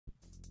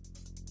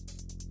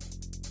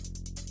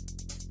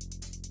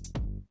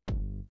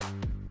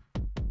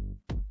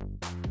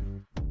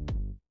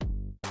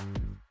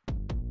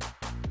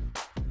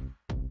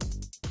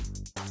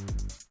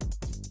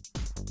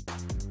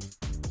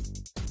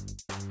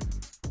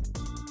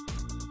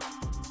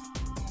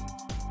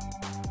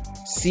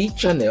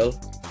C-channel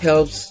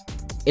helps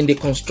in the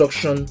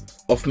construction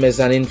of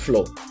mezzanine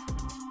floor.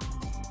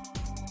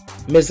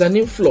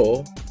 Mezzanine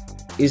floor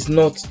is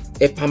not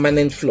a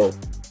permanent floor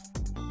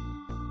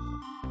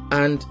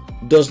and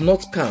does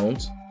not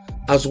count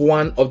as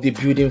one of the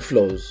building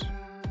floors.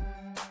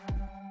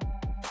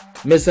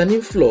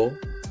 Mezzanine floor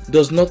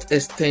does not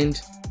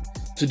extend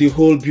to the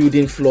whole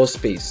building floor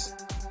space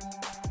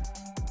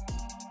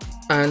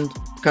and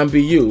can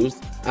be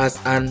used as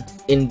an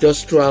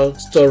industrial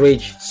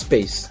storage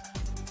space.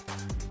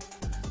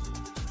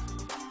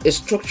 A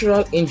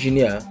structural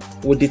engineer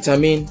will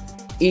determine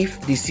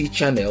if the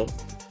C-channel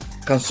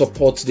can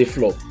support the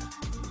floor.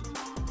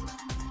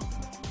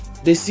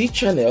 The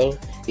C-channel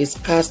is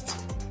cast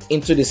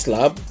into the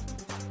slab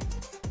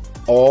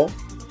or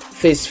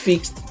face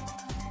fixed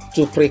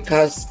to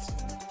precast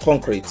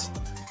concrete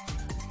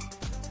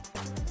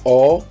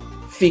or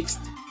fixed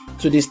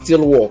to the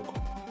steelwork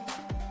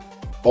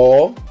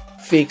or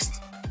fixed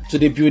to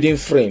the building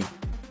frame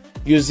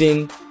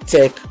using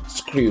tack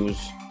screws.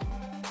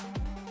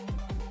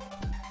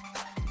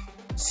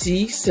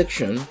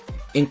 C-section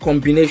in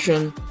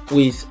combination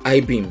with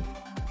I-beam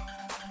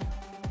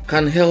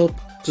can help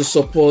to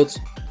support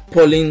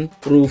purlin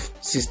roof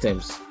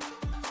systems.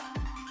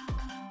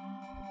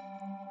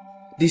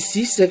 The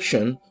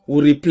C-section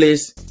will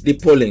replace the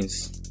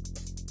purlins,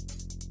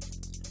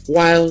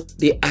 while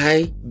the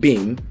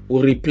I-beam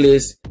will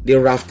replace the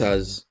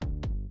rafters.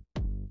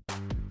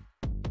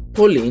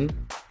 Purlin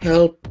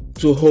help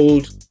to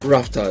hold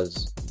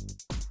rafters.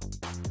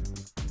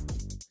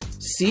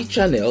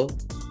 C-channel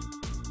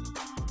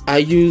are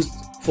used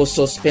for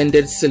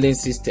suspended ceiling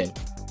system.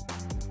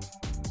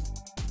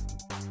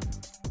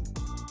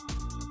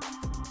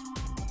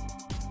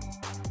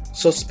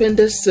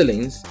 Suspended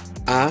ceilings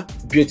are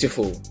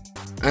beautiful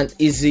and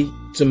easy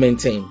to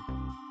maintain.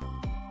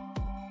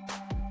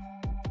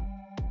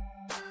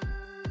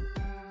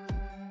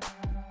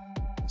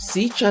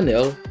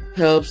 C-channel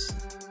helps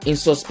in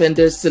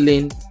suspended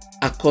ceiling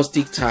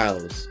acoustic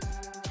tiles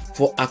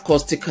for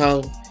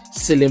acoustical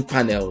ceiling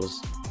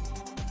panels.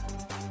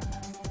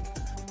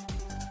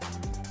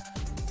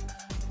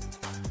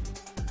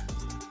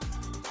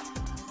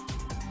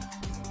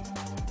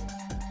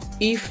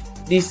 If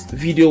this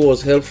video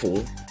was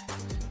helpful,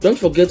 don't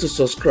forget to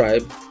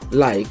subscribe,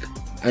 like,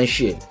 and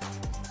share.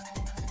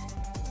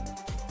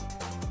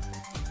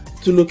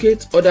 To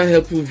locate other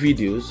helpful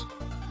videos,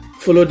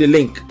 follow the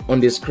link on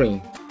the screen.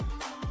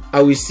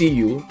 I will see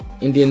you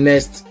in the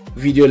next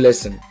video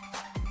lesson.